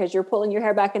stressed, because you're pulling your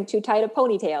hair back in too tight of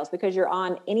ponytails, because you're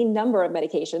on any number of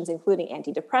medications, including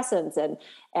antidepressants and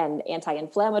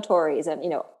anti-inflammatories, and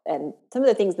and some of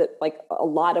the things that like a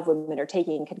lot of women are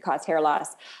taking can cause hair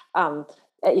loss.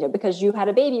 Because you had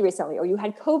a baby recently or you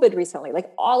had COVID recently,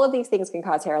 like all of these things can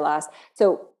cause hair loss.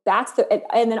 So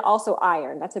and then also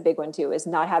iron. That's a big one too, is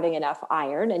not having enough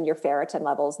iron and your ferritin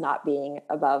levels not being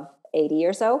above 80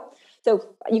 or so.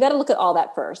 So you got to look at all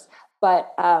that first.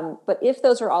 But if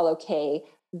those are all okay,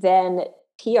 then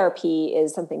PRP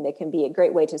is something that can be a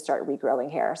great way to start regrowing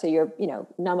hair. So you're,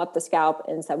 numb up the scalp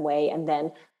in some way. And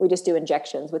then we just do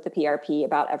injections with the PRP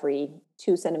about every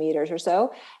 2 centimeters or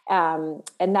so.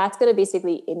 And that's going to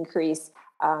basically increase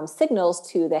signals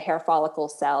to the hair follicle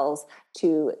cells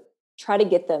to try to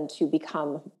get them to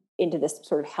become into this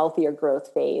sort of healthier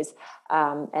growth phase,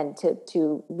 and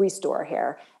to restore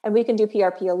hair. And we can do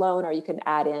PRP alone, or you can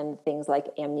add in things like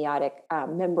amniotic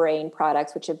membrane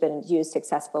products, which have been used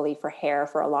successfully for hair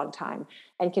for a long time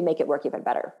and can make it work even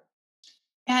better.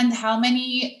 And how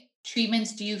many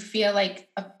treatments do you feel like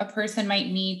a person might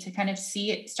need to kind of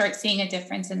start seeing a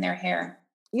difference in their hair?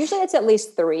 Usually it's at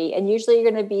least 3, and usually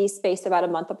you're going to be spaced about a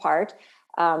month apart.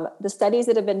 The studies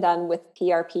that have been done with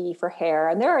PRP for hair,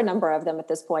 and there are a number of them at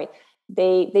this point,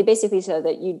 they basically show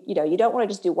that you don't want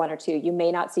to just do 1 or 2. You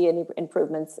may not see any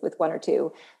improvements with 1 or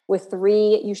 2. With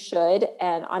 3, you should.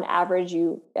 And on average,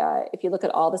 if you look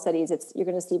at all the studies, you're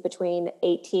going to see between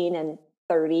 18 and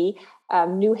 30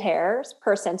 new hairs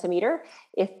per centimeter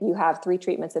if you have 3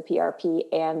 treatments of PRP,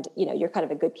 and you're kind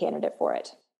of a good candidate for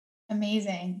it.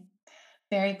 Amazing.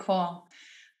 Very cool.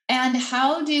 And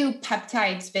how do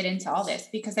peptides fit into all this?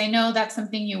 Because I know that's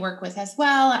something you work with as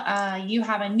well. You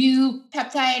have a new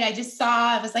peptide I just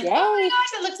saw. I was like, Yay. oh my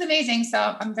gosh, it looks amazing.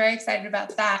 So I'm very excited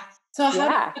about that. So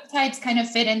how do peptides kind of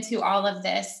fit into all of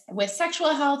this with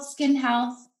sexual health, skin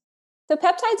health? So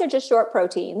peptides are just short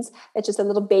proteins. It's just a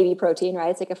little baby protein, right?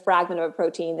 It's like a fragment of a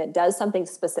protein that does something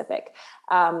specific.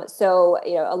 A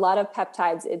lot of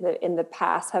peptides in the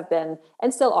past have been,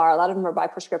 and still are, a lot of them are by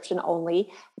prescription only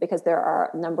because there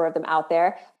are a number of them out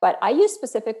there. But I use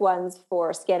specific ones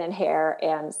for skin and hair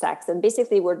and sex. And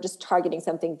basically we're just targeting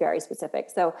something very specific.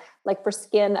 So like for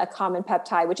skin, a common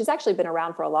peptide, which has actually been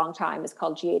around for a long time, is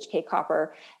called GHK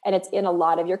copper. And it's in a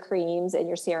lot of your creams and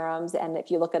your serums. And if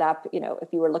you look it up,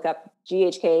 if you were to look up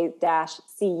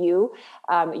GHK-CU,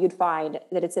 you'd find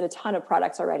that it's in a ton of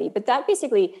products already. But that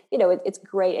basically, it's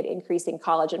great at increasing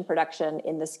collagen production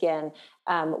in the skin.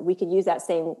 We could use that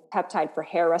same peptide for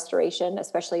hair restoration,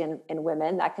 especially in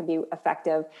women. That can be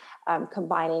effective,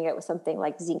 combining it with something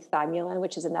like zinc thymulin,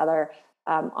 which is another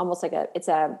almost like it's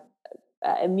a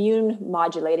immune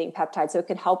modulating peptide. So it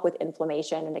can help with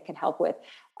inflammation, and it can help with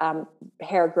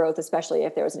hair growth, especially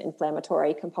if there's an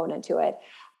inflammatory component to it.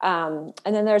 And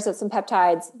then there's some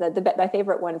peptides. My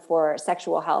favorite one for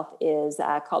sexual health is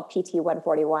called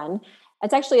PT141.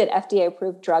 It's actually an FDA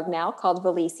approved drug now called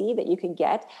Vyleesi that you can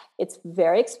get. It's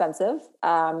very expensive.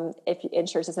 If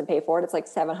insurance doesn't pay for it, it's like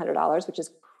 $700, which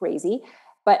is crazy.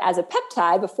 But as a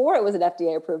peptide, before it was an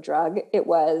FDA approved drug, it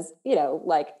was,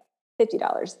 like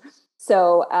 $50.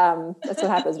 So that's what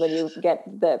happens when you get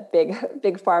the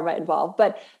big pharma involved.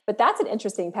 But that's an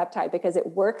interesting peptide because it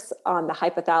works on the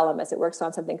hypothalamus. It works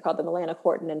on something called the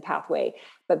melanocortin pathway.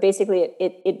 But basically,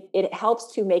 it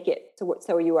helps to make it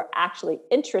so you are actually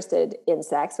interested in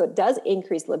sex. So it does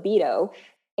increase libido,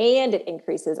 and it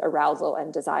increases arousal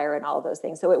and desire and all of those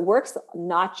things. So it works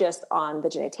not just on the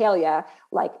genitalia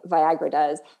like Viagra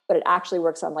does, but it actually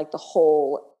works on like the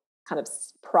whole kind of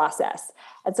process.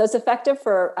 And so it's effective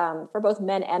for both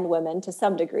men and women to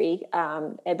some degree,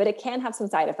 but it can have some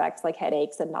side effects like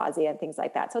headaches and nausea and things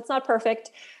like that. So it's not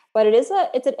perfect, but it's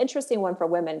an interesting one for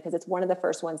women because it's one of the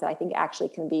first ones that I think actually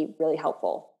can be really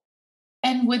helpful.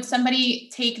 And would somebody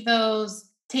take the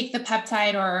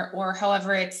peptide or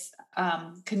however it's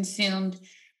consumed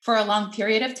for a long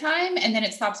period of time and then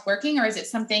it stops working? Or is it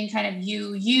something kind of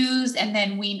you use and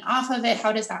then wean off of it?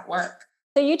 How does that work?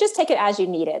 So you just take it as you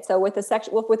need it. So with the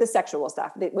sexual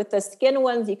stuff, with the skin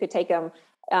ones, you could take them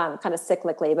kind of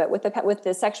cyclically, but with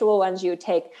the sexual ones, you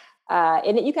take,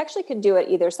 and you actually could do it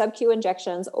either sub-Q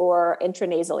injections or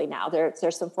intranasally now.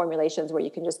 There's some formulations where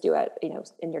you can just do it,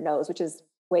 in your nose, which is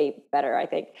way better, I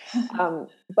think.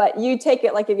 But you take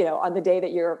it like, on the day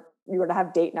that you're you were to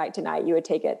have date night tonight, you would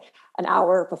take it an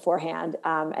hour beforehand.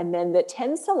 And then it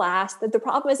tends to last. The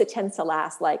problem is it tends to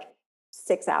last like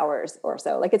 6 hours or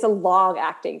so. Like it's a long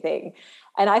acting thing.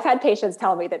 And I've had patients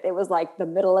tell me that it was like the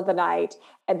middle of the night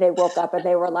and they woke up and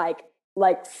they were like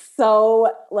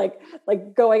so like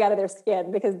going out of their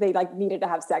skin because they like needed to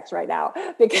have sex right now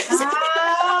because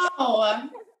wow.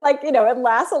 like, it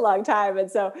lasts a long time.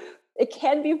 And so it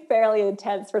can be fairly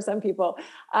intense for some people.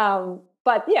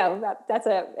 But that's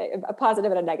a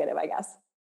positive and a negative, I guess.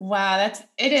 Wow,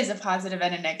 it is a positive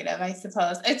and a negative, I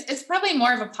suppose. It's probably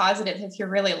more of a positive if you're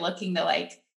really looking to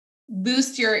like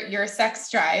boost your sex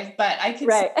drive, but I could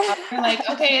right. see you're like,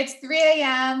 okay, it's 3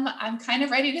 a.m. I'm kind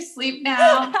of ready to sleep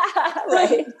now.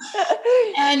 right.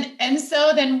 And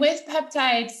so then with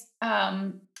peptides,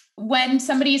 when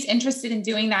somebody's interested in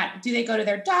doing that, do they go to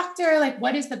their doctor? Like,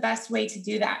 what is the best way to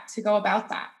do that, to go about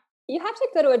that? You have to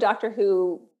go to a doctor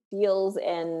who deals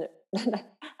in,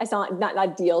 I sound like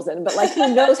not deals in, but like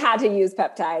who knows how to use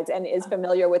peptides and is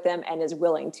familiar with them and is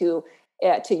willing to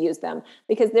use them,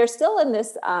 because they're still in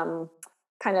this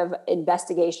kind of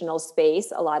investigational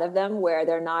space. A lot of them where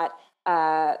they're not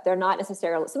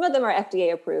necessarily, some of them are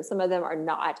FDA approved, some of them are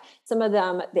not. Some of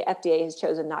them, the FDA has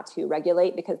chosen not to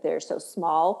regulate because they're so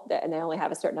small and they only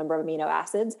have a certain number of amino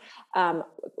acids,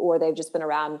 or they've just been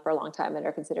around for a long time and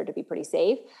are considered to be pretty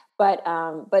safe. But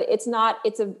it's not,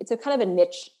 it's a kind of a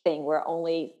niche thing where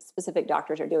only specific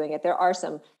doctors are doing it. There are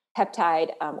some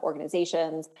peptide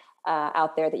organizations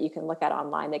out there that you can look at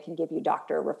online that can give you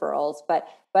doctor referrals, but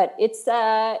it's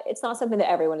not something that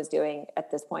everyone is doing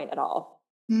at this point at all.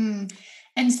 And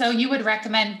so you would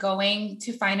recommend going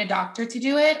to find a doctor to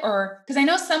do it? Or because I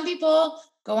know some people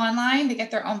go online, they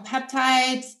get their own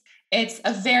peptides. It's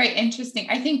a very interesting,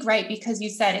 I think, right, because you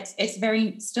said it's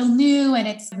very still new and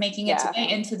it's making its way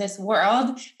into this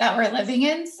world that we're living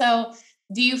in. So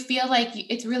do you feel like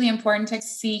it's really important to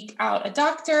seek out a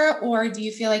doctor, or do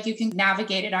you feel like you can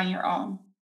navigate it on your own?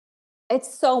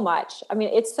 It's so much. I mean,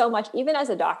 it's so much, even as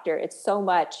a doctor, it's so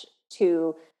much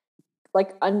to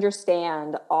like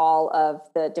understand all of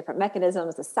the different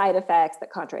mechanisms, the side effects, the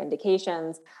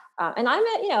contraindications. And I'm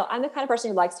the kind of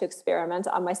person who likes to experiment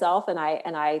on myself, and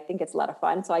I think it's a lot of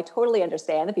fun. So I totally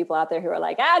understand the people out there who are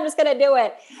like, I'm just going to do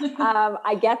it.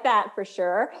 I get that for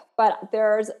sure, but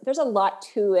there's a lot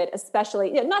to it, especially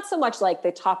not so much like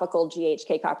the topical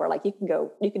GHK copper. Like you can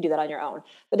do that on your own.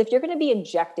 But if you're going to be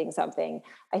injecting something,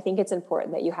 I think it's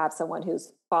important that you have someone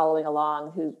who's following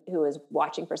along, who is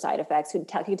watching for side effects, who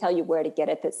can tell you where to get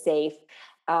it that's safe,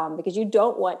 because you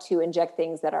don't want to inject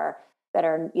things that are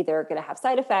either going to have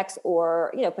side effects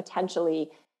or potentially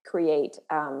create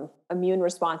immune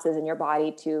responses in your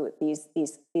body to these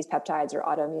peptides or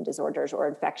autoimmune disorders or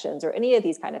infections or any of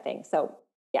these kind of things. So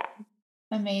yeah.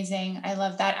 Amazing. I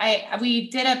love that. We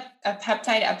did a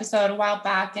peptide episode a while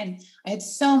back, and I had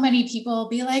so many people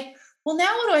be like, well,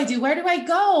 now what do I do? Where do I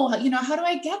go? How do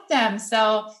I get them?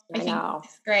 So I think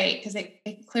it's great because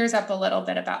it clears up a little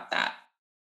bit about that.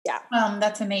 Yeah.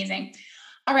 That's amazing.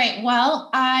 All right. Well,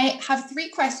 I have 3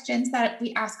 questions that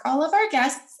we ask all of our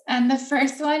guests. And the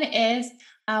first one is,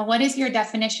 what is your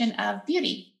definition of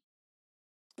beauty?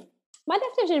 My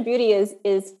definition of beauty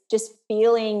is just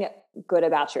feeling good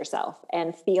about yourself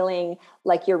and feeling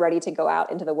like you're ready to go out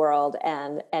into the world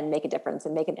and make a difference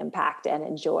and make an impact and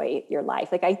enjoy your life.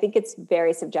 Like, I think it's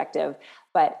very subjective,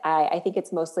 but I think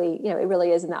it's mostly, it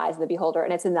really is in the eyes of the beholder,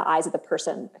 and it's in the eyes of the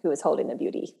person who is holding the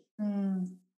beauty.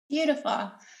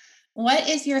 Beautiful. What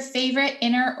is your favorite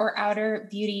inner or outer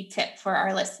beauty tip for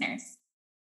our listeners?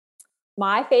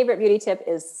 My favorite beauty tip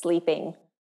is sleeping.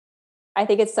 I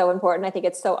think it's so important. I think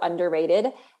it's so underrated.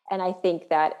 And I think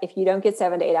that if you don't get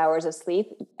 7 to 8 hours of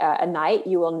sleep a night,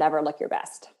 you will never look your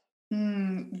best.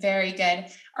 Very good.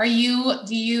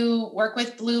 Do you work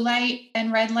with blue light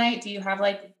and red light? Do you have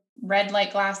like red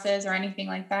light glasses or anything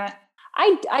like that?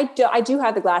 I do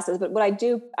have the glasses, but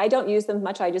I don't use them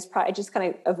much. I just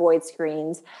kind of avoid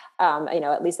screens,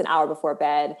 at least an hour before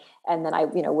bed. And then I,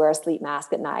 wear a sleep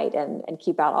mask at night and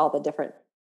keep out all the different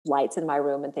lights in my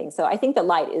room and things. So I think the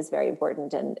light is very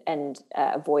important, and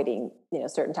avoiding,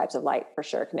 certain types of light for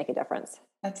sure can make a difference.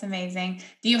 That's amazing.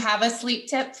 Do you have a sleep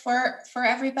tip for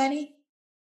everybody?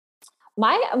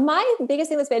 My biggest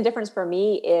thing that's made a difference for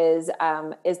me is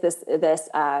this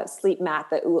sleep mat.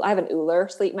 I have an Uller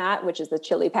sleep mat, which is the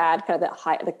chili pad, kind of the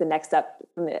high, like the next up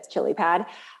from the chili pad,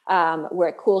 where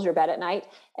it cools your bed at night,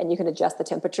 and you can adjust the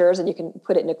temperatures, and you can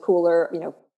put it in a cooler,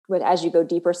 but as you go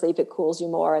deeper sleep, it cools you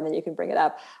more, and then you can bring it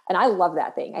up. And I love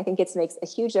that thing. I think it makes a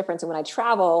huge difference. And when I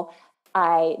travel,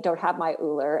 I don't have my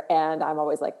Uller, and I'm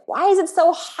always like, why is it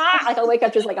so hot? Like I'll wake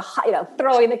up just like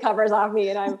throwing the covers off me,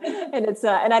 and I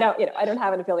don't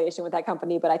have an affiliation with that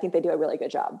company, but I think they do a really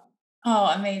good job.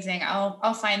 Oh, amazing.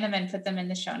 I'll find them and put them in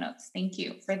the show notes. Thank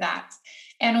you for that.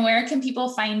 And where can people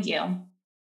find you?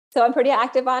 So I'm pretty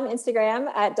active on Instagram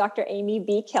at Dr. Amy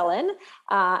B. Killen.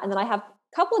 And then I have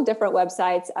a couple of different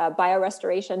websites.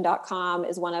 Biorestoration.com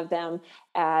is one of them.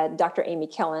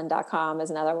 DrAmyKillen.com is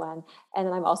another one. And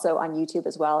then I'm also on YouTube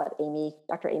as well at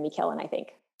Dr. Amy Killen, I think.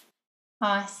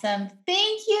 Awesome.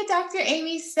 Thank you, Dr.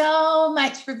 Amy, so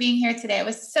much for being here today. It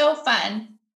was so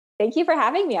fun. Thank you for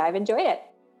having me. I've enjoyed it.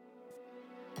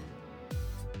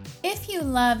 If you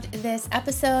loved this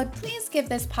episode, please give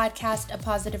this podcast a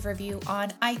positive review on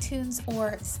iTunes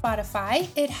or Spotify.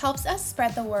 It helps us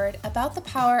spread the word about the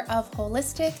power of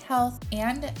holistic health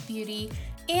and beauty,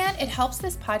 and it helps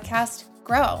this podcast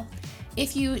grow.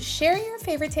 If you share your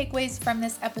favorite takeaways from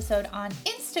this episode on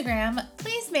Instagram,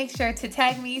 please make sure to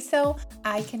tag me so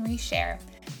I can reshare.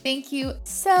 Thank you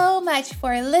so much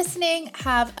for listening.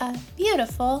 Have a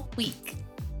beautiful week.